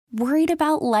Worried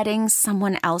about letting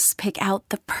someone else pick out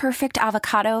the perfect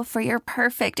avocado for your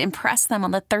perfect impress them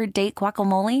on the third date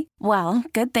guacamole? Well,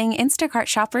 good thing Instacart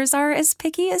shoppers are as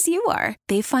picky as you are.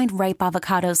 They find ripe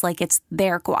avocados like it's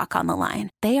their guac on the line.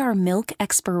 They are milk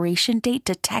expiration date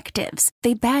detectives.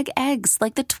 They bag eggs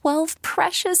like the 12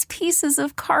 precious pieces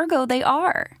of cargo they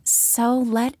are. So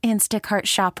let Instacart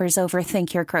shoppers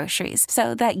overthink your groceries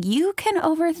so that you can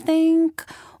overthink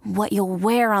what you'll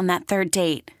wear on that third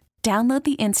date. Download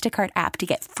the Instacart app to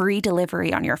get free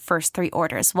delivery on your first 3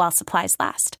 orders while supplies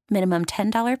last. Minimum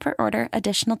 $10 per order.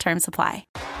 Additional terms apply.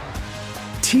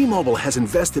 T-Mobile has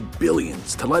invested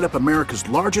billions to light up America's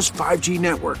largest 5G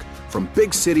network, from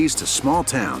big cities to small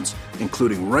towns,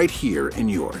 including right here in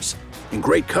yours. And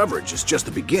great coverage is just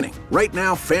the beginning. Right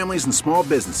now, families and small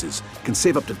businesses can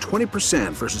save up to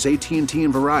 20% versus AT&T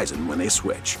and Verizon when they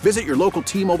switch. Visit your local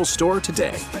T-Mobile store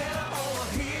today.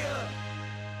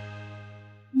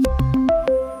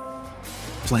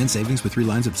 Plan savings with 3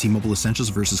 lines of T-Mobile Essentials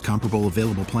versus comparable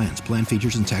available plans. Plan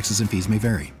features and taxes and fees may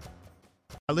vary.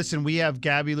 Listen, we have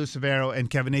Gabby Lucivero and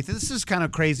Kevin Nathan. This is kind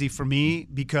of crazy for me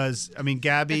because, I mean,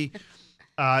 Gabby,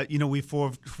 we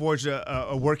forged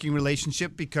a working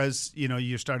relationship because,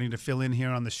 you're starting to fill in here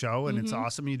on the show, and it's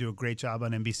awesome. You do a great job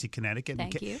on NBC Connecticut.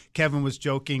 Thank you. Kevin was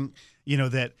joking,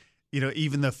 that,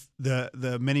 even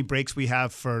the many breaks we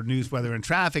have for news, weather, and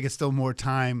traffic, it's still more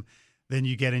time than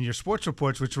you get in your sports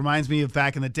reports, which reminds me of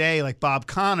back in the day, like Bob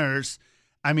Connors,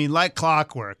 I mean, like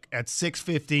clockwork at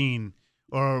 6:15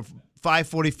 or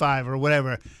 5:45 or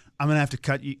whatever, I'm going to have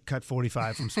to cut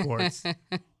 45 from sports.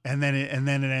 and then it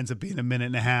ends up being a minute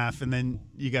and a half, and then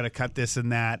you got to cut this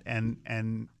and that. And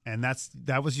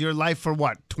that was your life for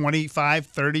what, 25,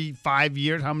 35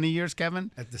 years? How many years,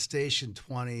 Kevin? At the station,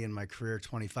 20, in my career,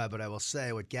 25. But I will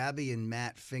say what Gabby and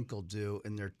Matt Finkel do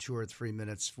in their 2 or 3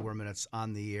 minutes, 4 minutes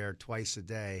on the air twice a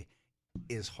day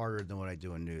is harder than what I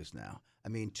do in news now. I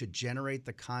mean, to generate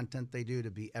the content they do,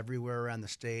 to be everywhere around the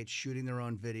state, shooting their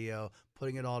own video,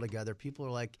 putting it all together. People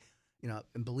are like,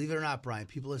 and believe it or not, Brian,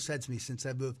 people have said to me since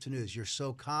I moved to news, you're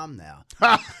so calm now.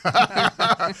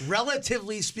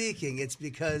 Relatively speaking, it's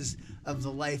because of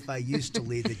the life I used to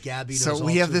lead that Gabby knows all too well.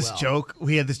 So we have this joke.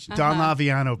 We had this Don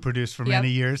Laviano produced for many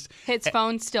years. His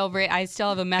phone still I still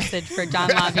have a message for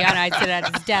Don Laviano. I sit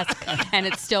at his desk, and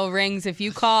it still rings. If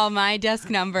you call my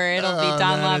desk number, it'll be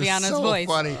Don Laviano's voice.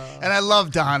 Funny. And I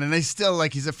love Don, and I still,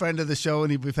 he's a friend of the show,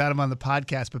 and we've had him on the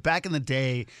podcast. But back in the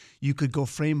day, you could go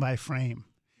frame by frame.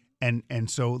 And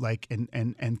so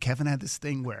Kevin had this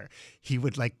thing where he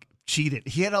would cheat it.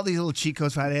 He had all these little cheat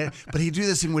codes for it, but he'd do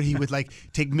this thing where he would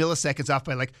take milliseconds off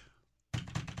by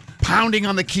pounding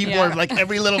on the keyboard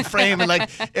every little frame and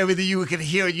everything you could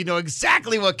hear. You know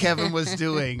exactly what Kevin was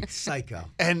doing. Psycho.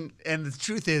 And the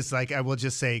truth is, I will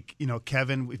just say,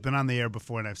 Kevin, we've been on the air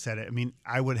before and I've said it. I mean,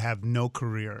 I would have no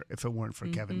career if it weren't for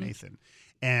Kevin Nathan,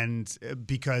 and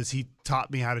because he taught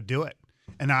me how to do it.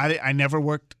 And I never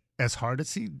worked as hard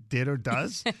as he did or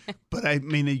does, but I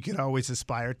mean, you can always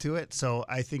aspire to it. So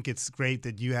I think it's great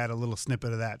that you had a little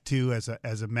snippet of that too,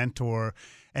 as a mentor.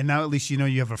 And now at least you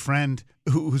have a friend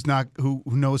who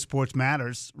knows sports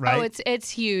matters, right? Oh, it's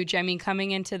huge. I mean, coming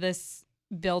into this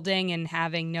building and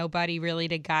having nobody really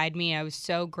to guide me, I was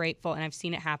so grateful, and I've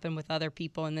seen it happen with other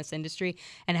people in this industry,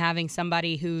 and having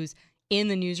somebody who's in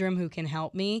the newsroom who can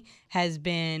help me has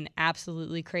been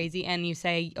absolutely crazy. And you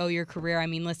say, oh, your career. I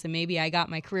mean, listen, maybe I got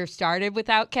my career started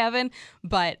without Kevin,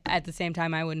 but at the same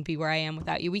time, I wouldn't be where I am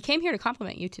without you. We came here to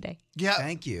compliment you today. Yeah.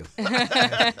 Thank you.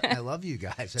 I love you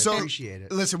guys. I appreciate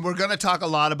it. Listen, we're going to talk a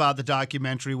lot about the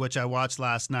documentary, which I watched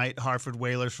last night, Hartford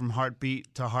Whalers From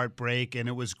Heartbeat to Heartbreak, and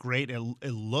it was great. It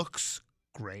looks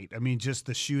great. I mean, just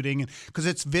the shooting, because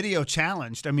it's video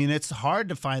challenged. I mean, it's hard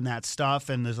to find that stuff,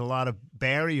 and there's a lot of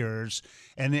barriers.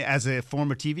 And as a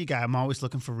former TV guy, I'm always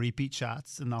looking for repeat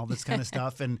shots and all this kind of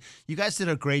stuff. And you guys did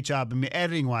a great job. I mean,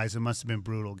 editing-wise, it must have been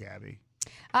brutal, Gabby.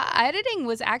 Editing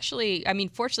was actually,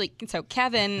 fortunately, so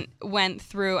Kevin went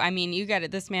through, you got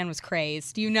it, this man was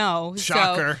crazed, Shocker.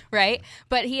 So, right?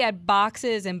 But he had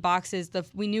boxes and boxes.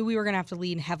 We knew we were going to have to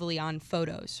lean heavily on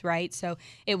photos, right? So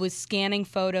it was scanning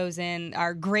photos in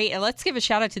our great, let's give a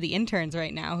shout out to the interns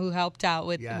right now who helped out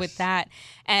with that.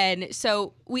 And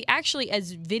so we actually,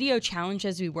 as video challenged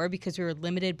as we were, because we were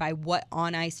limited by what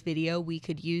on-ice video we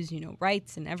could use,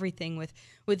 rights and everything with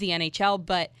the NHL,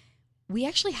 but we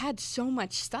actually had so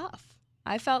much stuff.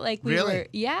 I felt like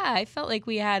I felt like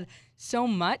we had so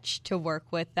much to work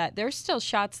with that there's still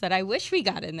shots that I wish we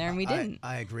got in there and we didn't.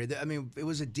 I agree. I mean, it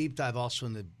was a deep dive also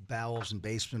in the bowels and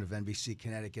basement of NBC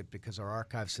Connecticut because our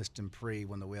archive system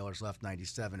when the Whalers left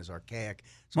 97 is archaic.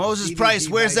 So Moses Price,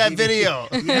 where's that video?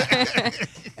 Yeah.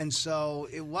 And so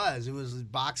it was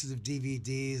boxes of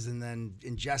DVDs and then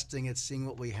ingesting it, seeing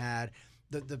what we had.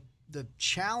 The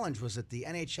challenge was that the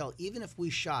NHL, even if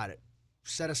we shot it,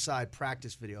 set aside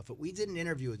practice video. If we did an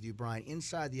interview with you, Brian,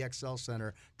 inside the XL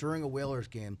Center during a Whalers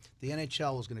game, the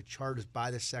NHL was going to charge us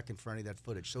by the second for any of that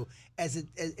footage. So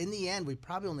in the end, we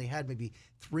probably only had maybe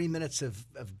 3 minutes of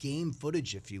game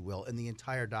footage, if you will, in the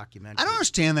entire documentary. I don't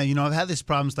understand that. I've had these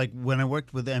problems like when I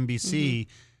worked with NBC.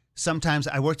 Sometimes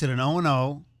I worked at an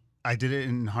O&O. I did it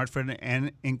in Hartford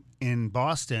and in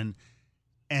Boston.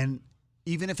 And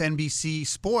even if NBC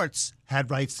Sports had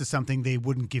rights to something, they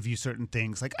wouldn't give you certain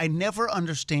things. Like, I never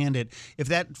understand it. If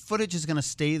that footage is going to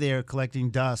stay there collecting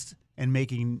dust and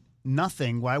making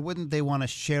nothing, why wouldn't they want to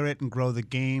share it and grow the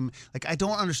game? Like, I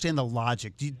don't understand the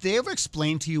logic. Did they ever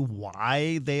explain to you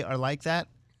why they are like that?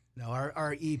 No,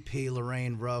 our EP,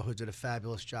 Lorraine Rowe, who did a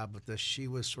fabulous job with this, she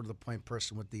was sort of the point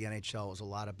person with the NHL. It was a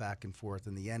lot of back and forth.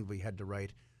 In the end, we had to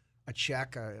write a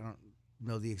check. I don't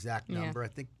know the exact number. I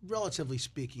think, relatively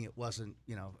speaking, it wasn't,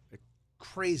 a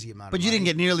crazy amount of money. But you didn't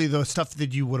get nearly the stuff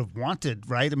that you would have wanted,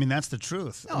 right? I mean, that's the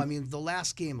truth. No, I mean, the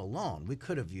last game alone, we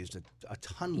could have used a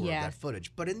ton more of that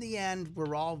footage. But in the end,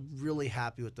 we're all really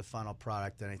happy with the final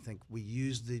product, and I think we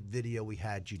used the video we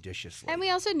had judiciously. And we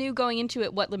also knew going into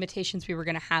it what limitations we were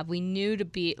going to have. We knew to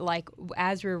be, like,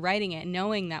 as we were writing it,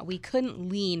 knowing that we couldn't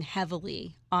lean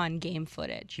heavily on game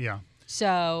footage. Yeah.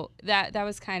 So that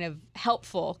was kind of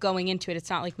helpful going into it. It's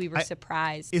not like we were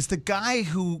surprised. Is the guy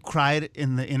who cried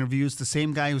in the interviews the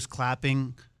same guy who's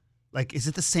clapping? Like, is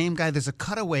it the same guy? There's a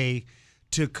cutaway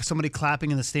to somebody clapping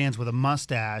in the stands with a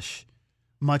mustache,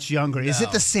 much younger. No. Is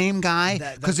it the same guy?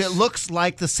 Because it looks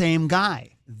like the same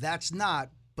guy. That's not,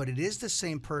 but it is the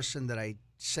same person that I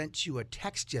sent you a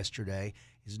text yesterday.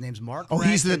 His name's Mark. Oh,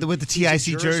 he's with the TIC he's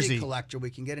a jersey collector. We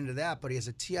can get into that, but he has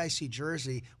a TIC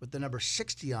jersey with the number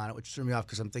 60 on it, which threw me off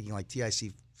because I'm thinking like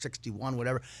TIC 61,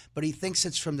 whatever. But he thinks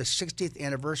it's from the 60th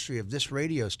anniversary of this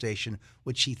radio station,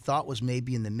 which he thought was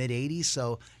maybe in the mid 80s.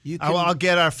 So you can. I'll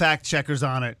get our fact checkers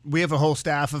on it. We have a whole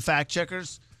staff of fact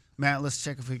checkers. Matt, let's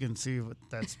check if we can see if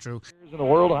that's true. In the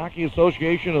World Hockey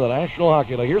Association and the National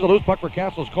Hockey League. Here's a loose puck for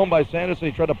Castles, combed by Sanderson.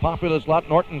 He tried to pop in the slot.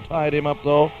 Norton tied him up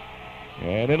though.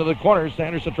 And into the corner,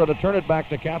 Sanderson tried to turn it back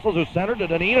to Castles, who centered to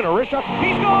Deneen, and a wrist shot. He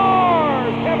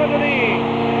scores! Kevin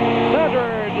Deneen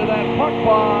centered to that puck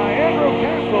by Andrew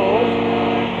Castles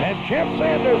and Chip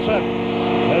Sanderson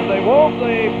as they wove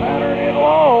the pattern in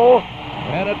low.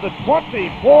 And at the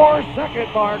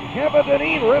 24-second mark, Kevin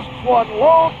Deneen risks one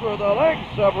low through the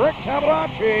legs of Rick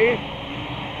Cavalacci.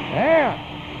 And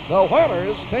the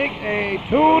Whalers take a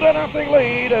 2-0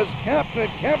 lead as Captain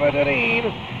Kevin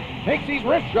Deneen takes his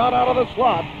wrist shot out of the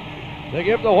slot to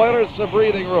give the Whalers some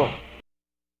breathing room.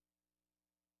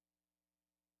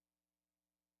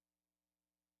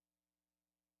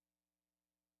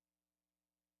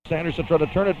 Sanderson tried to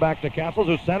turn it back to Castles,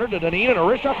 who centered to Deneen, and a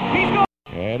wrist shot. He scores!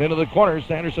 And into the corner,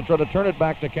 Sanderson tried to turn it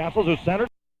back to Castles, who centered.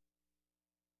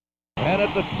 And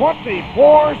at the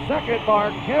 24-second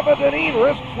mark, Kevin Deneen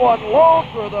risks one low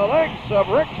through the legs of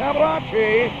Rick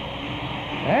Cavalacci.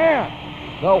 And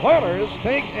the Whalers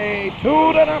take a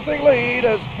 2-0 lead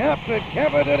as Captain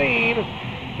Kevin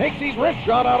Deneen takes his wrist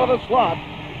shot out of the slot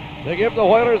to give the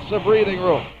Whalers some breathing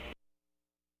room.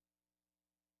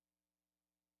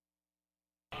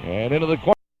 And into the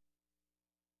corner.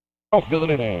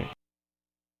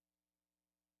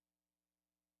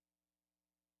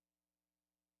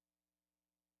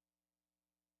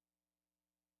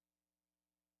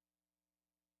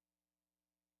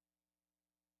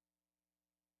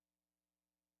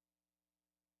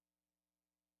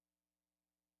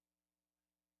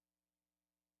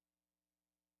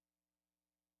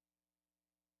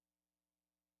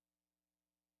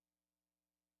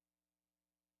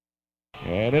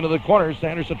 And into the corner,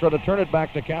 Sanderson tried to turn it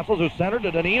back to Castles, who centered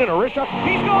to Deneen, and a wrist shot.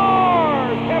 He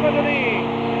scores! Kevin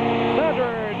Deneen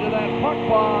centered to that puck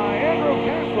by Andrew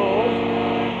Castles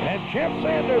and Chip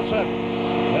Sanderson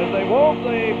as they wove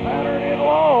the pattern in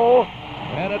low.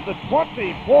 And at the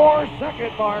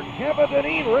 24-second mark, Kevin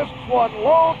Deneen risks one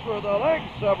low through the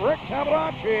legs of Rick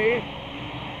Cavalacci.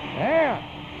 And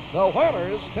the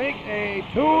Whalers take a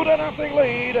 2-0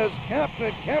 lead as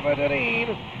Captain Kevin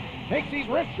Deneen takes his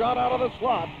wrist shot out of the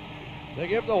slot to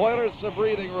give the Whalers some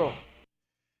breathing room.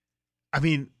 I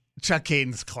mean, Chuck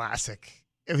Caden's classic.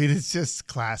 I mean, it's just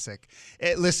classic.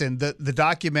 Listen, the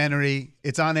documentary,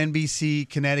 it's on NBC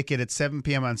Connecticut at 7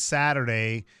 p.m. on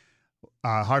Saturday.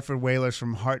 Hartford Whalers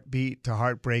From Heartbeat to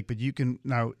Heartbreak, but you can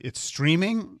now it's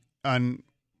streaming on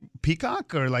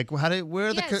Peacock, or like where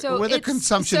are the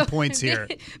consumption points here?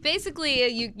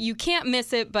 Basically, you can't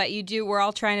miss it, but you do. We're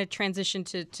all trying to transition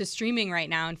to streaming right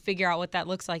now and figure out what that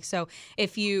looks like. So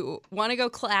if you want to go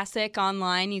classic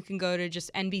online, you can go to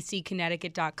just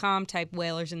NBCConnecticut.com, type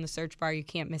Whalers in the search bar. You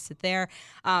can't miss it there.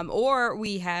 Or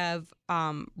we have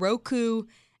Roku,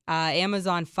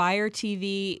 Amazon Fire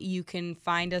TV. You can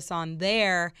find us on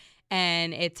there.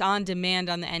 And it's on demand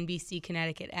on the NBC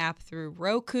Connecticut app through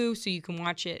Roku, so you can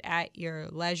watch it at your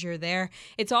leisure there.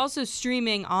 It's also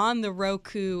streaming on the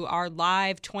Roku, our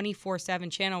live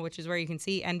 24/7 channel, which is where you can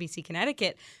see NBC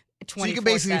Connecticut 24/7. So you can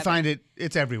basically find it.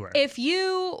 It's everywhere. If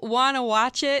you want to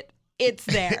watch it, it's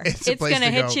there. It's going to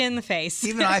hit you in the face.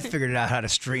 Even I figured out how to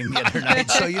stream the other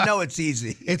night, so you know it's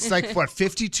easy. It's like, what,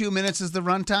 52 minutes is the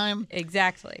runtime?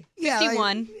 Exactly. Yeah,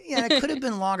 51. It could have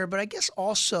been longer, but I guess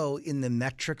also in the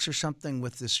metrics or something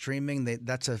with the streaming,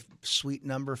 that's a sweet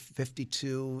number,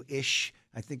 52-ish.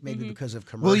 I think maybe because of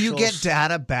commercials. Will you get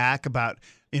data back about,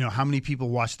 how many people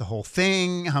watch the whole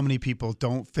thing, how many people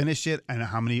don't finish it, and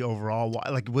how many overall?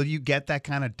 Like, will you get that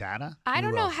kind of data? I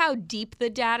don't know how deep the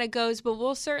data goes, but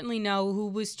we'll certainly know who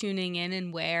was tuning in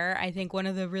and where. I think one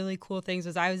of the really cool things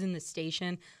was I was in the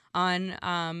station on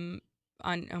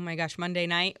oh my gosh, Monday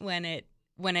night when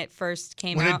it first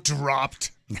came out. When it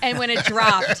dropped. And when it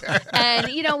dropped. And,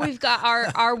 we've got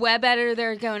our web editor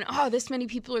there going, oh, this many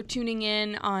people are tuning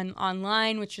in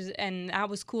online, and that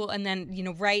was cool. And then,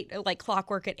 right like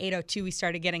clockwork at 8:02, we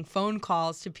started getting phone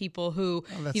calls to people who,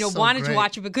 wanted to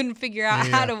watch it but couldn't figure out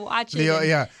how to watch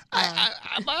it.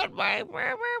 I'm on my,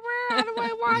 where, how do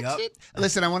I watch it?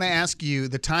 Listen, I want to ask you,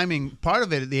 the timing, part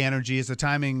of it, the energy is the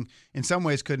timing in some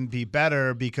ways couldn't be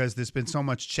better because there's been so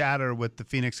much chatter with the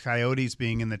Phoenix Coyotes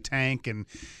being in the tank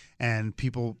and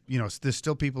people, there's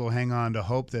still people who hang on to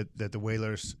hope that the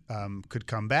Whalers could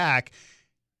come back.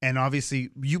 And obviously,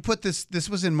 you put this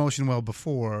was in motion well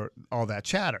before all that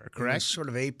chatter, correct? It was sort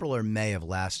of April or May of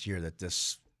last year that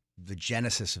the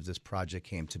genesis of this project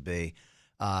came to be.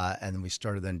 And we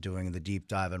started then doing the deep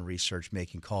dive and research,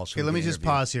 making calls. Okay, let me just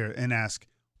pause here and ask,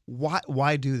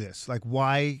 why do this? Like,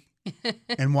 why...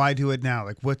 and why do it now?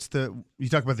 Like, you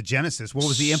talk about the genesis. What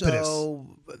was the impetus?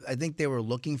 So I think they were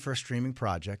looking for a streaming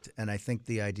project, and I think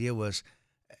the idea was,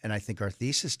 and I think our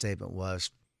thesis statement was,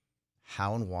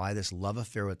 how and why this love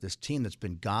affair with this team that's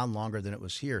been gone longer than it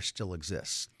was here still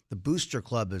exists. The Booster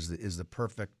Club is the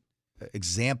perfect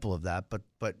example of that,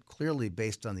 but clearly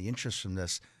based on the interest from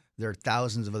this, there are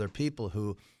thousands of other people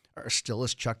who are still,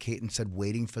 as Chuck Hayton said,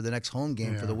 waiting for the next home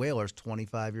game for the Whalers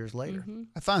 25 years later.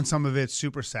 I found some of it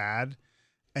super sad,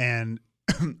 and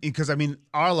because,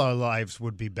 our lives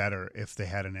would be better if they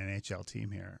had an NHL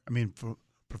team here.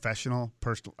 Professional,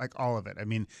 personal, like all of it.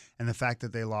 And the fact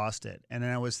that they lost it. And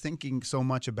then I was thinking so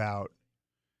much about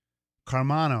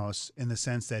Karmanos in the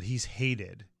sense that he's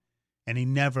hated, and he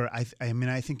never, I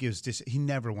think he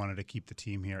never wanted to keep the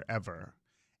team here ever.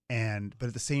 But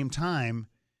at the same time,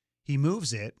 he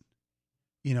moves it.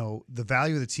 The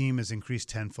value of the team has increased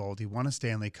tenfold. He won a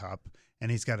Stanley Cup,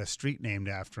 and he's got a street named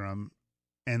after him.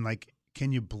 And,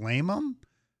 can you blame him?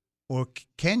 Or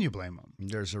can you blame him?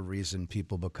 There's a reason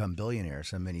people become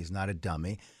billionaires. He's not a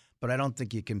dummy. But I don't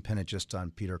think you can pin it just on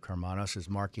Peter Karmanos. As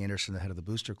Mark Anderson, the head of the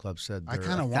Booster Club, said, there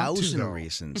are 1,000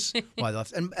 reasons why they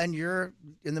left. And you're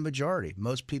in the majority.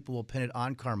 Most people will pin it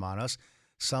on Karmanos.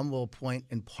 Some will point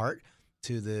in part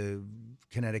to the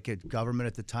Connecticut government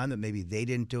at the time that maybe they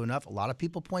didn't do enough. A lot of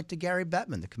people point to Gary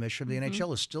Bettman, the commissioner of the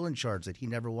NHL, is still in charge, that he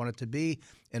never wanted to be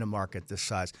in a market this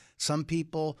size. Some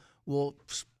people will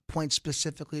point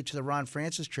specifically to the Ron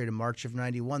Francis trade in March of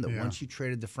 91, that once you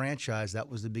traded the franchise, that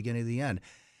was the beginning of the end.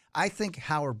 I think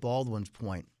Howard Baldwin's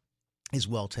point is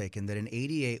well taken, that in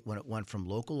 88, when it went from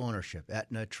local ownership,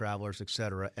 Aetna, Travelers, et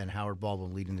cetera, and Howard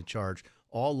Baldwin leading the charge,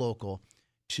 all local,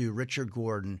 to Richard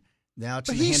Gordon. Now,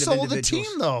 but he sold the team,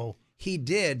 though. He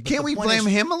did. Can't we blame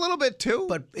him a little bit, too?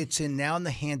 But it's now in the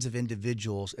hands of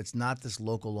individuals. It's not this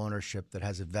local ownership that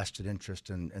has a vested interest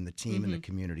in the team and the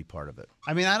community part of it.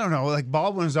 I don't know. Like,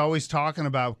 Baldwin's always talking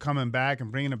about coming back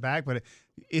and bringing it back, but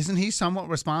isn't he somewhat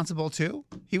responsible, too?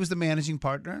 He was the managing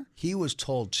partner. He was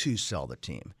told to sell the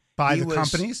team. By the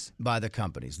companies? By the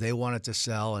companies. They wanted to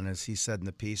sell, and as he said in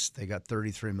the piece, they got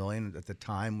 $33 million at the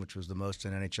time, which was the most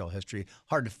in NHL history.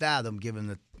 Hard to fathom, given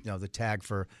that the tag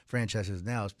for franchises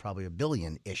now is probably $1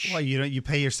 billion-ish. Well, you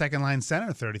pay your second line center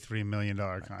a $33 million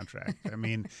contract.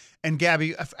 And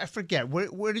Gabby, I forget,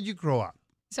 where did you grow up?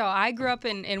 So I grew up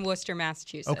in Worcester,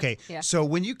 Massachusetts. Okay, so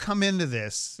when you come into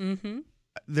this,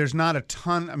 there's not a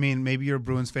ton. Maybe you're a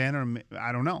Bruins fan, or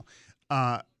I don't know.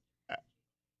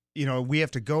 we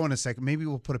have to go in a second. Maybe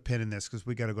we'll put a pin in this because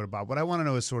we got to go to Bob. What I want to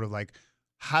know is sort of like,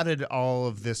 how did all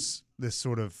of this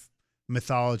sort of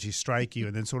mythology strike you,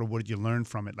 and then sort of what did you learn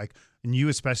from it? Like, and you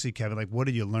especially, Kevin, like, what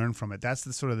did you learn from it? That's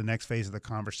the sort of the next phase of the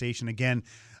conversation. Again,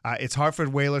 it's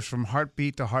Hartford Whalers From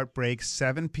Heartbeat to Heartbreak,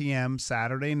 7 p.m.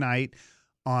 Saturday night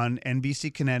on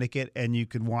NBC Connecticut, and you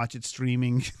can watch it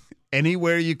streaming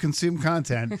anywhere you consume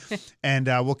content. And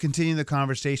we'll continue the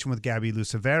conversation with Gabby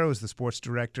Lucivero, who's the sports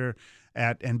director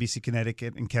at NBC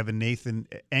Connecticut, and Kevin Nathan,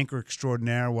 anchor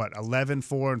extraordinaire, 11,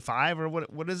 4, and 5, or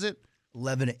what is it?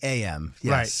 11 a.m.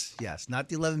 Yes, right. Yes. Not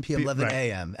the 11 p.m., 11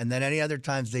 a.m. And then any other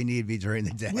times they need me during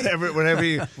the day. Whatever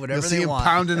you whatever see they him want.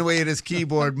 pounding away at his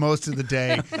keyboard most of the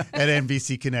day at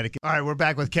NBC Connecticut. All right, we're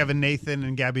back with Kevin Nathan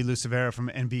and Gabby Lucivero from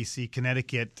NBC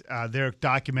Connecticut. Their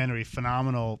documentary,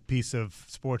 phenomenal piece of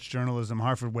sports journalism,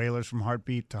 Hartford Whalers From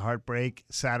Heartbeat to Heartbreak,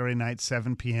 Saturday night,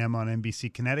 7 p.m. on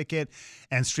NBC Connecticut,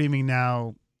 and streaming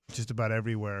now just about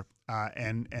everywhere.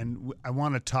 And I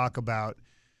want to talk about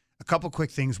a couple quick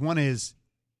things. One is,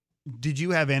 did you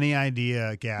have any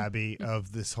idea, Gabby,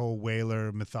 of this whole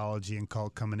whaler mythology and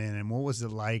cult coming in? And what was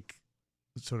it like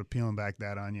sort of peeling back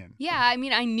that onion? Yeah, I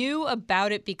mean, I knew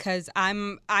about it because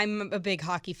I'm a big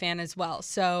hockey fan as well.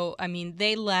 So, I mean,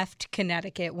 they left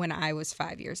Connecticut when I was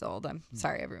 5 years old. I'm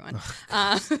sorry, everyone.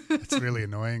 That's really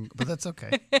annoying, but that's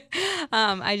okay.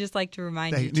 I just like to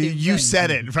remind you. You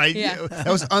said it, right? Yeah. That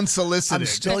was unsolicited. I'm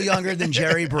still younger than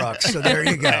Jerry Brooks, so there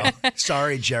you go.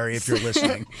 Sorry, Jerry, if you're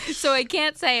listening. So I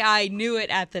can't say I knew it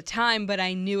at the time, but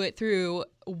I knew it through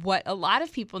what a lot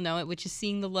of people know it, which is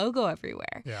seeing the logo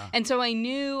everywhere. Yeah. And so I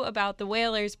knew about the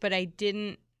Whalers, but I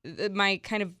didn't. My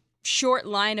kind of short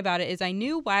line about it is I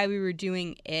knew why we were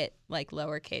doing it, like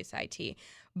lowercase it,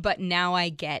 but now I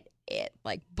get it,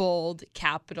 like bold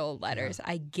capital letters.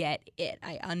 Yeah. I get it.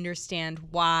 I understand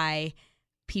why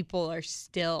people are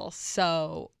still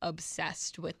so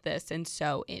obsessed with this and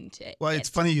so into it. Well, it's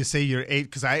funny you say you're 8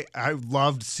 because I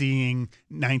loved seeing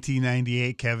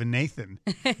 1998 Kevin Nathan.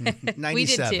 97. We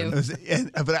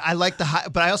did too. But I like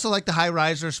but I also like the high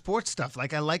riser sports stuff.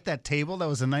 Like I like that table. That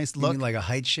was a nice look. You mean like a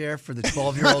height share for the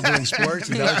 12-year-old doing sports?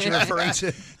 Is that what you're referring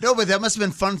to? No, but that must have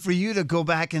been fun for you to go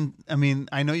back and, I mean,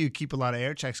 I know you keep a lot of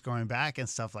air checks going back and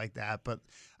stuff like that, but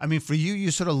I mean, for you,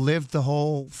 you sort of lived the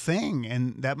whole thing,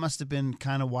 and that must have been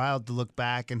kind of wild to look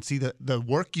back and see the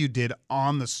work you did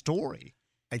on the story.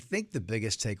 I think the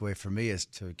biggest takeaway for me is,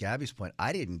 to Gabby's point,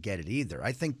 I didn't get it either.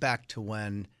 I think back to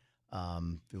when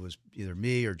it was either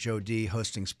me or Joe D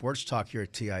hosting Sports Talk here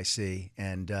at TIC,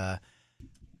 and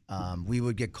we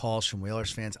would get calls from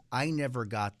Whalers fans. I never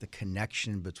got the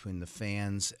connection between the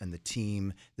fans and the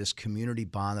team, this community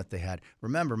bond that they had.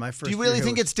 Remember, my first. Do you really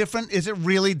think it's different? Is it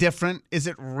really different? Is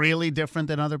it really different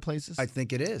than other places? I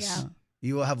think it is. Yeah.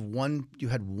 You had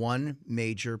one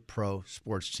major pro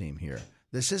sports team here.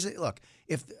 This isn't, look,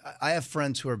 if I have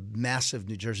friends who are massive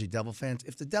New Jersey Devil fans,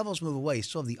 if the Devils move away, you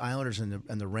still have the Islanders and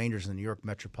the Rangers in the New York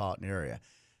metropolitan area.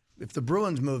 If the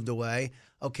Bruins moved away,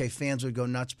 okay, fans would go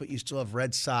nuts, but you still have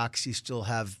Red Sox, you still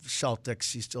have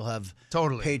Celtics, you still have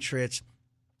Patriots.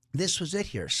 This was it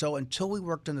here. So until we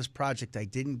worked on this project, I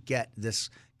didn't get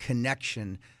this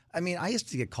connection. I mean, I used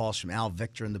to get calls from Al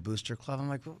Victor in the Booster Club. I'm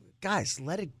like, well, guys,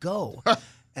 let it go.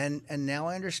 and now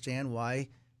I understand why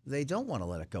they don't want to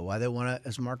let it go, why they want to,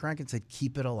 as Mark Rankin said,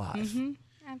 keep it alive. Mm-hmm.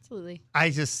 Absolutely.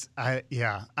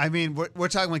 I mean, we're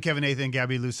talking with Kevin Nathan and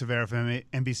Gabby Lucivero from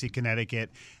NBC Connecticut,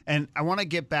 and I want to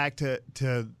get back to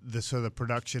the sort of the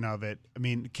production of it. I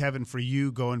mean, Kevin, for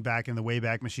you going back in the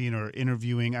Wayback Machine or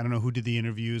interviewing, I don't know who did the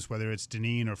interviews, whether it's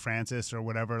Deneen or Francis or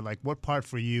whatever, like what part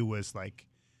for you was like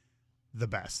the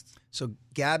best? So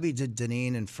Gabby did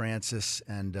Deneen and Francis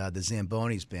and the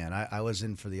Zambonis band. I was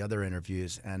in for the other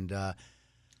interviews, and the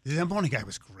Zamboni guy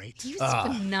was great. He was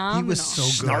phenomenal. He was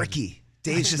so good. Snarky.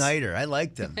 Dave Snyder. I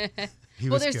liked him.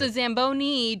 Well, there's the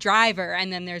Zamboni driver,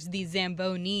 and then there's the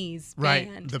Zambonis band.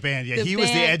 Right, the band. Yeah, he was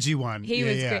the edgy one. He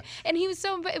was great. And it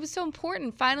was so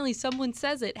important. Finally, someone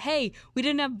says it. Hey, we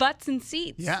didn't have butts and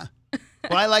seats. Yeah.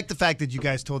 Well, I like the fact that you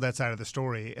guys told that side of the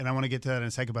story, and I want to get to that in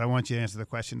a second, but I want you to answer the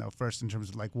question, though, first in terms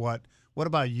of, like, what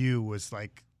about you was,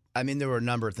 like... I mean, there were a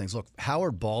number of things. Look,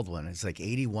 Howard Baldwin is like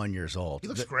 81 years old. He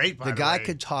looks great, by the way. The guy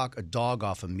could talk a dog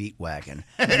off a meat wagon.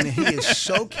 I mean, he is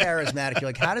so charismatic. You're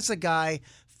like, how does a guy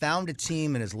found a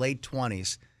team in his late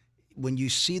 20s, when you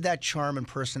see that charm and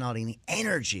personality and the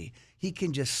energy, he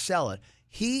can just sell it.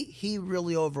 He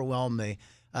really overwhelmed me.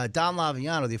 Don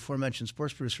Laviano, the aforementioned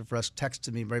sports producer for us,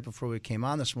 texted me right before we came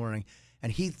on this morning,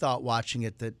 and he thought watching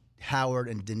it that Howard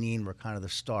and Deneen were kind of the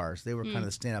stars. They were kind of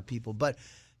the standout people. But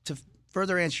to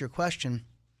further answer your question,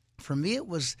 for me it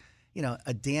was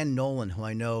a Dan Nolan, who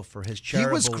I know for his charitable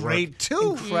He was great work.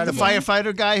 too. Incredible. The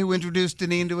firefighter guy who introduced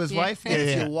Deneen to his wife. And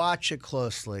if you watch it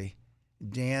closely,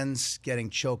 Dan's getting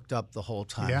choked up the whole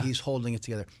time. Yeah. He's holding it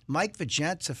together. Mike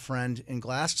Vigent's a friend in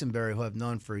Glastonbury who I've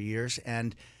known for years,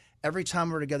 and every time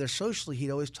we're together socially,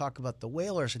 he'd always talk about the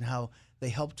Whalers and how they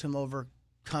helped him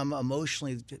overcome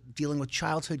emotionally dealing with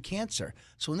childhood cancer.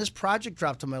 So when this project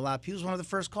dropped on my lap, he was one of the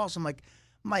first calls. I'm like,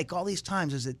 Mike, all these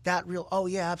times, is it that real? Oh,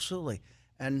 yeah, absolutely.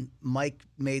 And Mike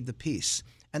made the piece.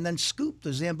 And then Scoop,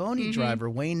 the Zamboni driver,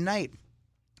 Wayne Knight,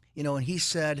 and he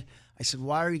said, I said,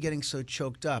 why are you getting so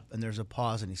choked up? And there's a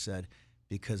pause, and he said,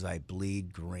 because I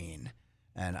bleed green.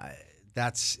 And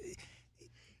that's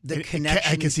the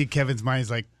connection. I can see Kevin's mind is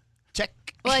like, check.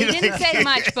 Well, he didn't say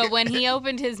much, but when he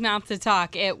opened his mouth to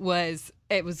talk, it was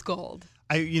gold.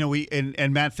 We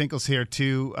and Matt Finkel's here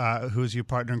too, who's your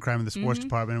partner in crime in the sports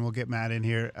department, and we'll get Matt in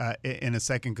here in a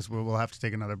second because we'll have to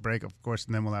take another break, of course,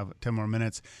 and then we'll have 10 more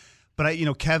minutes. But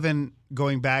Kevin,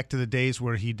 going back to the days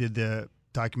where he did the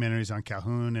documentaries on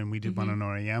Calhoun, and we did one on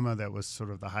Noriyama, that was sort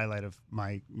of the highlight of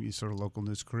my sort of local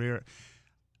news career.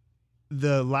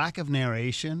 The lack of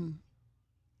narration,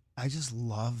 I just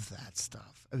love that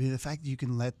stuff. I mean, the fact that you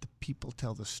can let the people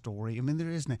tell the story. I mean, there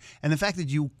isn't, and the fact that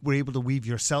you were able to weave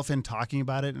yourself in talking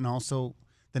about it, and also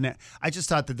I just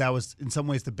thought that was in some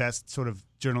ways the best sort of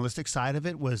journalistic side of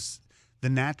it was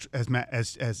the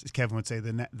as Kevin would say,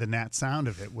 the nat sound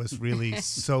of it was really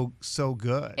so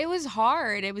good. It was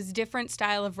hard. It was a different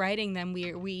style of writing than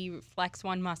we flex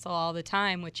one muscle all the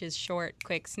time, which is short,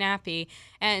 quick, snappy.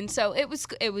 And so it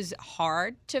was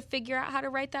hard to figure out how to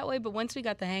write that way. But once we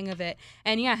got the hang of it,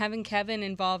 and having Kevin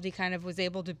involved, he kind of was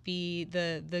able to be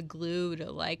the glue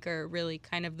to or really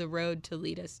kind of the road to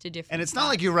lead us to different. And it's spots. not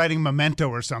like you're writing Memento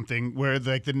or something where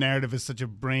the narrative is such a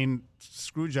brain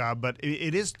screw job, but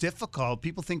it is difficult.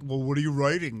 People think, well, what are you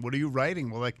writing? What are you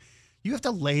writing? Well, you have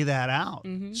to lay that out.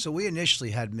 Mm-hmm. So we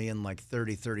initially had me in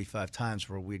 30, 35 times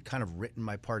where we'd kind of written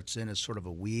my parts in as sort of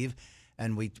a weave,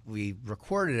 and we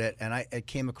recorded it, and it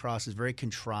came across as very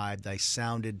contrived. I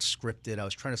sounded scripted. I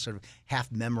was trying to sort of half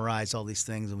memorize all these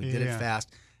things, and we did it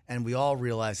fast. And we all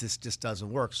realized this just doesn't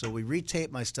work. So we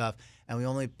retaped my stuff, and we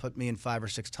only put me in 5 or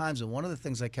 6 times. And one of the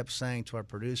things I kept saying to our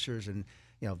producers, and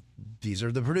these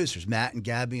are the producers, Matt and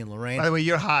Gabby and Lorraine. By the way,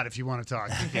 you're hot if you want to talk.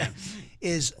 You can.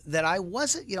 Is that I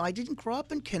wasn't, I didn't grow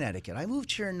up in Connecticut. I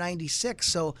moved here in 96.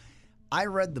 So I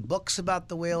read the books about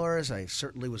the Whalers. I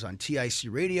certainly was on TIC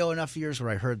radio enough years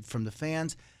where I heard from the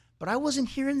fans. But I wasn't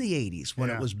here in the 80s when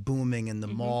it was booming and the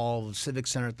mall, the Civic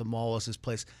Center at the mall was this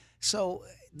place. So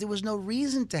there was no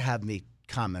reason to have me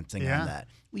commenting on that.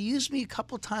 We used me a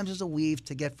couple of times as a weave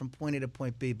to get from point A to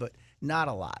point B, but not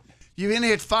a lot. You've been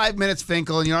here 5 minutes,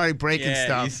 Finkel, and you're already breaking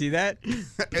stuff. You see that?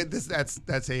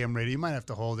 That's AM radio. You might have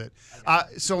to hold it.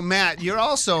 So, Matt, you're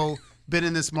also been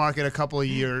in this market a couple of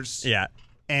years. Yeah.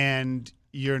 And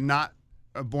you're not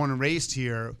born and raised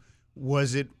here.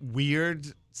 Was it weird,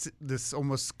 this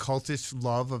almost cultish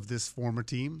love of this former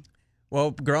team?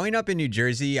 Well, growing up in New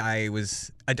Jersey, I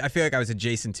feel like I was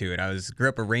adjacent to it. Grew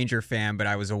up a Ranger fan, but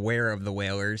I was aware of the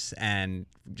Whalers and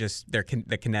just the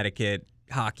Connecticut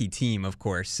hockey team, of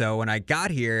course. So when I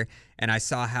got here and I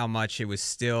saw how much it was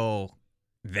still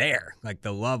there,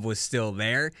 the love was still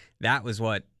there, that was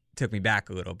what took me back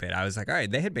a little bit. I was like, all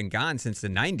right, they had been gone since the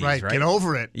 90s, right? Get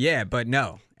over it. Yeah, but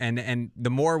no. And the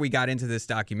more we got into this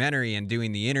documentary and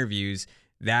doing the interviews,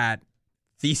 that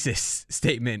thesis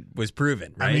statement was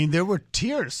proven, right? I mean, there were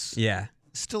tears. Yeah.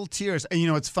 Still tears. And,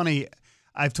 it's funny.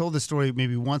 I've told this story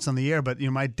maybe once on the air, but,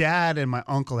 my dad and my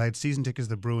uncle had season tickets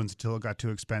to the Bruins until it got too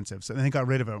expensive. So they got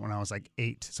rid of it when I was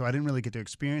 8. So I didn't really get to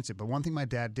experience it. But one thing my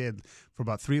dad did for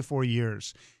about 3 or 4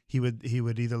 years, he would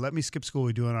either let me skip school,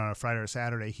 we'd do it on a Friday or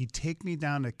Saturday. He'd take me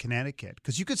down to Connecticut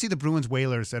because you could see the Bruins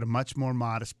Whalers at a much more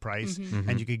modest price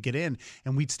and you could get in.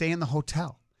 And we'd stay in the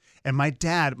hotel. And my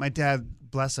dad,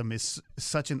 bless him, is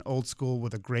such an old school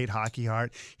with a great hockey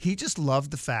heart. He just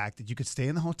loved the fact that you could stay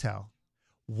in the hotel,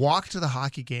 walk to the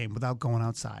hockey game without going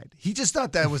outside. He just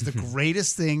thought that was the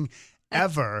greatest thing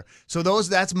ever. So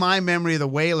that's my memory of the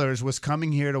Whalers, was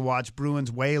coming here to watch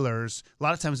Bruins Whalers. A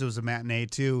lot of times it was a matinee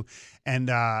too,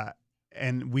 and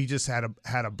we just had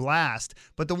a blast.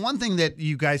 But the one thing that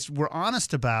you guys were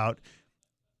honest about,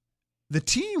 the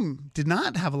team did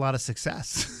not have a lot of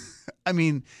success. I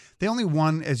mean, they only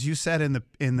won, as you said in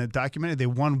the documentary, they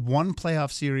won one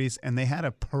playoff series and they had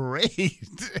a parade.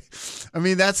 I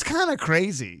mean, that's kind of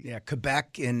crazy. Yeah,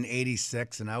 Quebec in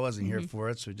 '86, and I wasn't here for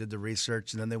it, so we did the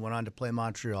research, and then they went on to play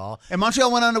Montreal. And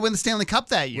Montreal went on to win the Stanley Cup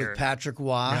that year. With Patrick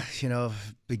Roy,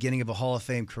 beginning of a Hall of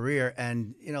Fame career.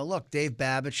 And, look, Dave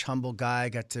Babbage, humble guy,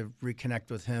 got to reconnect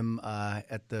with him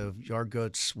at the Yard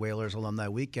Goats Whalers Alumni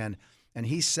Weekend, and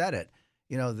he said it.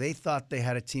 They thought they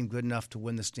had a team good enough to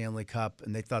win the Stanley Cup,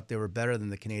 and they thought they were better than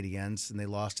the Canadiens, and they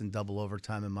lost in double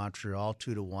overtime in Montreal,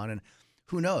 2-1. And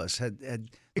who knows? It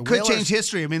could change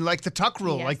history. I mean, like the Tuck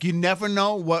rule. Yes. Like you never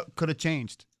know what could have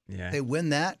changed. Yeah. They win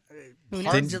that.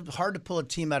 Hard to pull a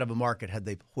team out of a market had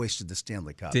they hoisted the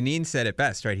Stanley Cup. Dineen said it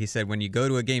best, right? He said when you go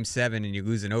to a Game 7 and you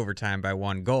lose in overtime by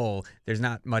 1 goal, there's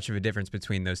not much of a difference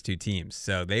between those two teams.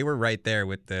 So they were right there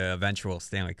with the eventual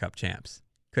Stanley Cup champs.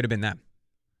 Could have been them.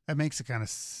 That makes it kind of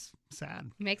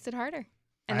sad. Makes it harder.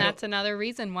 And that's another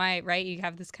reason why, right, you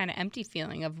have this kind of empty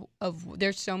feeling of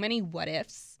there's so many what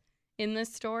ifs in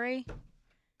this story.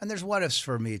 And there's what ifs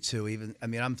for me too.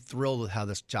 I'm thrilled with how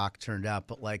this jock turned out,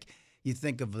 but you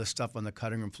think of the stuff on the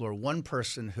cutting room floor. One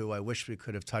person who I wish we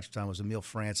could have touched on was Emile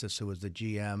Francis, who was the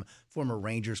GM, former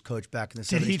Rangers coach back in the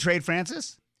 70s. Did he trade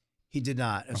Francis? He did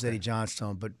not. It was Eddie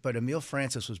Johnstone. But Emile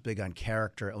Francis was big on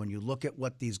character. And when you look at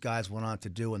what these guys went on to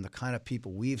do and the kind of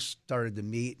people we've started to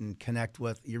meet and connect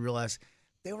with, you realize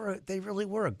they really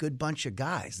were a good bunch of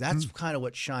guys. That's kind of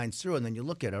what shines through. And then you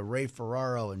look at Ray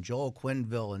Ferraro and Joel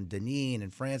Quenneville and Dineen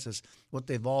and Francis, what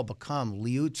they've all become.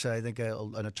 Liuzza, I think,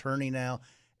 an attorney now.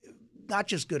 Not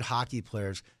just good hockey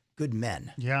players, good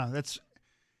men. Yeah,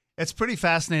 it's pretty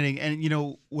fascinating.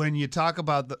 And, when you talk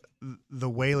about the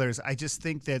Whalers, I just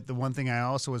think that the one thing I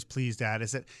also was pleased at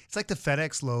is that it's like the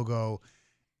FedEx logo.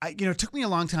 It took me a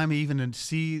long time even to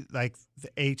see like the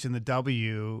H and the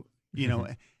W,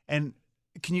 and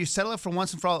can you settle it for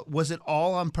once and for all? Was it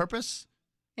all on purpose?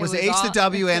 Was the H, the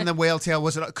W, and the whale tail,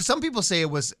 was it? Because some people say it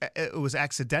was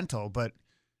accidental, but.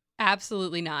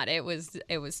 Absolutely not. It was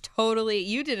totally,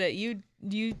 you did it. You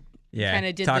kind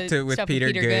of did talked the with stuff Peter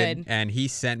with Peter Good, and he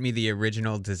sent me the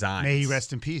original designs. May he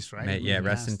rest in peace, right?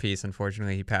 Rest in peace.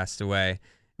 Unfortunately, he passed away.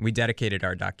 We dedicated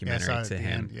our documentary to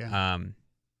him.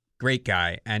 Great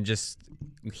guy, and just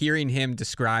hearing him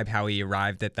describe how he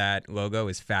arrived at that logo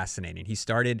is fascinating.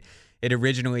 It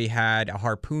originally had a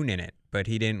harpoon in it, but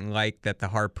he didn't like that the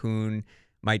harpoon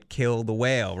might kill the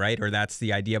whale, right? Or that's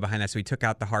the idea behind that. So he took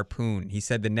out the harpoon. He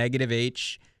said the negative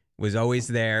H was always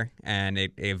there, and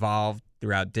it evolved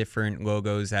throughout different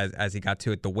logos as he got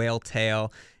to it. The whale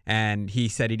tail, and he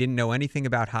said he didn't know anything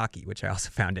about hockey, which I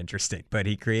also found interesting. But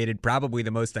he created probably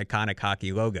the most iconic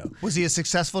hockey logo. Was he a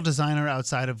successful designer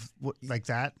outside of like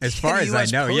that? As far as I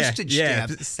know,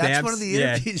 stamps. That's one of the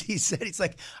interviews he said. He's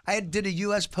like, I did a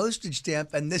U.S. postage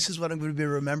stamp, and this is what I'm going to be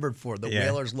remembered for, the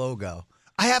Whalers logo.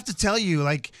 I have to tell you,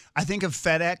 I think of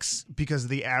FedEx because of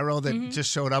the arrow that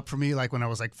just showed up for me, when I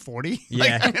was 40.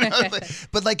 Yeah.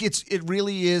 But it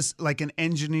really is like an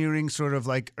engineering sort of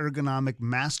ergonomic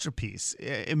masterpiece.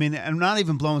 I mean, I'm not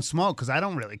even blowing smoke because I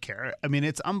don't really care. I mean,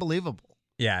 it's unbelievable.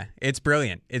 Yeah, it's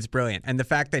brilliant. It's brilliant. And the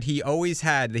fact that he always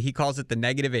had, he calls it the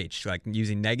negative H, like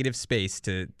using negative space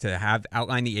to have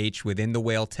outline the H within the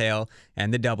whale tail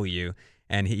and the W.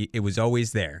 And it was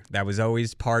always there. That was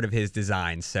always part of his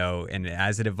design. So, and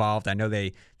as it evolved, I know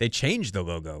they changed the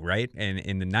logo, right,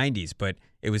 in the 90s, but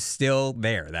it was still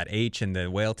there. That H and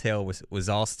the whale tail was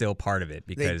all still part of it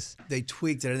because they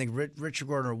tweaked it. I think Richard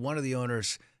Gordon, or one of the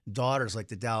owners' daughters, like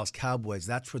the Dallas Cowboys,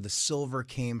 that's where the silver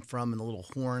came from and the little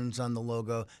horns on the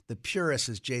logo. The purists,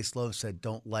 as Jay Slow said,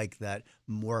 don't like that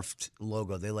morphed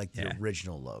logo. They like the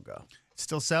original logo. It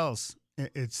still sells.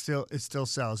 It still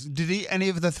sells. Did any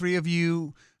of the three of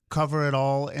you cover at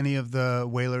all any of the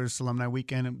Whalers Alumni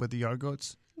Weekend with the Yard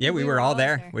Goats? Yeah, we were all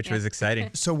there, which was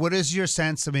exciting. So what is your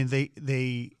sense? I mean,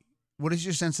 what is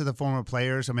your sense of the former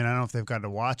players? I mean, I don't know if they've got to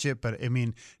watch it, but I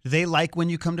mean, do they like when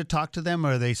you come to talk to them,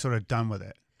 or are they sort of done with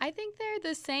it? I think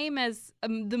they're the same as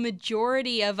the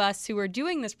majority of us who are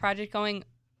doing this project going,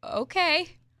 okay,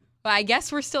 well, I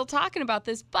guess we're still talking about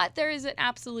this, but there is an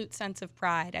absolute sense of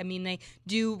pride. I mean, they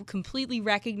do completely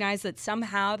recognize that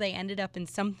somehow they ended up in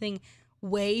something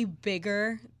way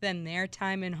bigger than their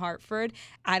time in Hartford.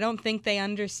 I don't think they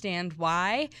understand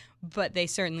why, but they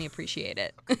certainly appreciate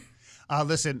it.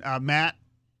 Listen, Matt,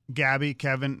 Gabby,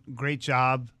 Kevin, great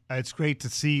job. It's great to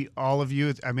see all of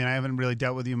you. I mean, I haven't really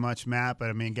dealt with you much, Matt, but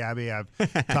I mean, Gabby, I've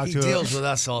talked to he deals with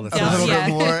us all the time. A little bit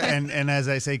more. And as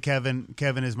I say, Kevin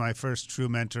is my first true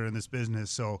mentor in this business,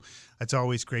 so it's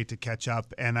always great to catch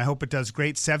up. And I hope it does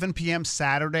great. 7 p.m.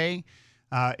 Saturday.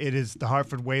 It is the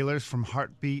Hartford Whalers from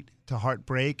Heartbeat to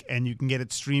Heartbreak, and you can get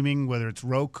it streaming, whether it's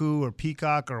Roku or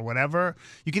Peacock or whatever.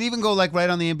 You can even go like right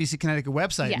on the NBC Connecticut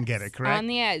website and get it, correct? On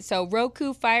the so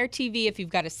Roku, Fire TV. If you've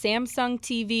got a Samsung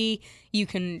TV, you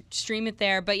can stream it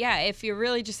there. But yeah, if you're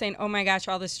really just saying, oh my gosh,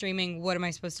 all this streaming, what am I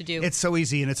supposed to do? It's so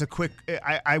easy, and it's a quick.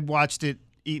 I watched it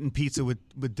eating pizza with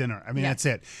dinner. I mean, that's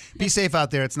it. Be safe out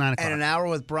there. It's 9 o'clock. And an hour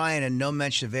with Brian, and no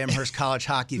mention of Amherst College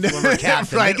hockey former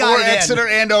captain. Right, or Exeter,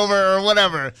 Andover, or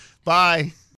whatever.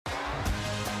 Bye.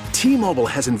 T-Mobile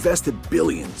has invested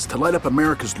billions to light up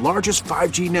America's largest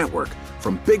 5G network,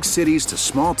 from big cities to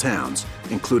small towns,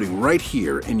 including right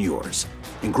here in yours.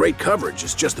 And great coverage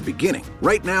is just the beginning.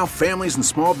 Right now, families and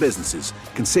small businesses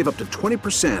can save up to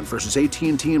 20% versus AT&T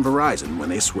and Verizon when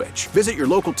they switch. Visit your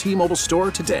local T-Mobile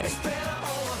store today.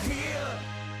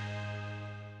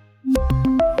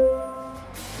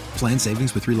 Plan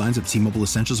savings with 3 lines of T-Mobile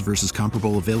Essentials versus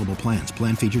comparable available plans.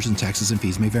 Plan features and taxes and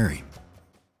fees may vary.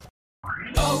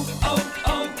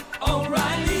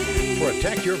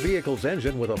 Protect your vehicle's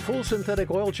engine with a full synthetic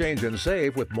oil change and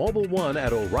save with Mobile One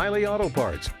at O'Reilly Auto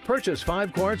Parts. Purchase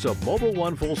 5 quarts of Mobile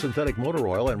One full synthetic motor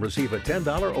oil and receive a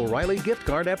 $10 O'Reilly gift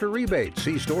card after rebate.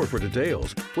 See store for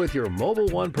details. With your Mobile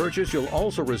One purchase, you'll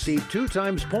also receive 2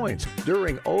 times points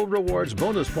during O Rewards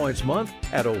Bonus Points Month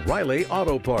at O'Reilly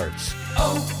Auto Parts.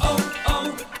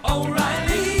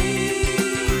 O'Reilly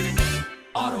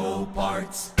Auto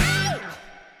Parts.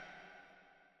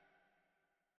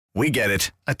 We get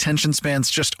it. Attention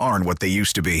spans just aren't what they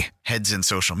used to be. Heads in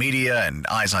social media and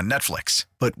eyes on Netflix.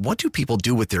 But what do people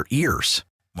do with their ears?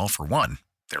 Well, for one,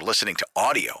 they're listening to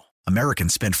audio.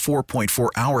 Americans spend 4.4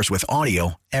 hours with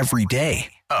audio every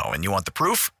day. Oh, and you want the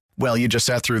proof? Well, you just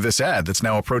sat through this ad that's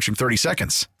now approaching 30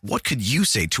 seconds. What could you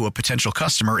say to a potential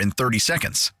customer in 30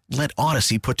 seconds? Let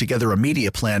Odyssey put together a media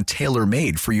plan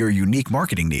tailor-made for your unique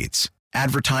marketing needs.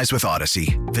 Advertise with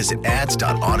Odyssey. Visit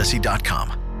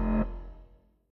ads.odyssey.com.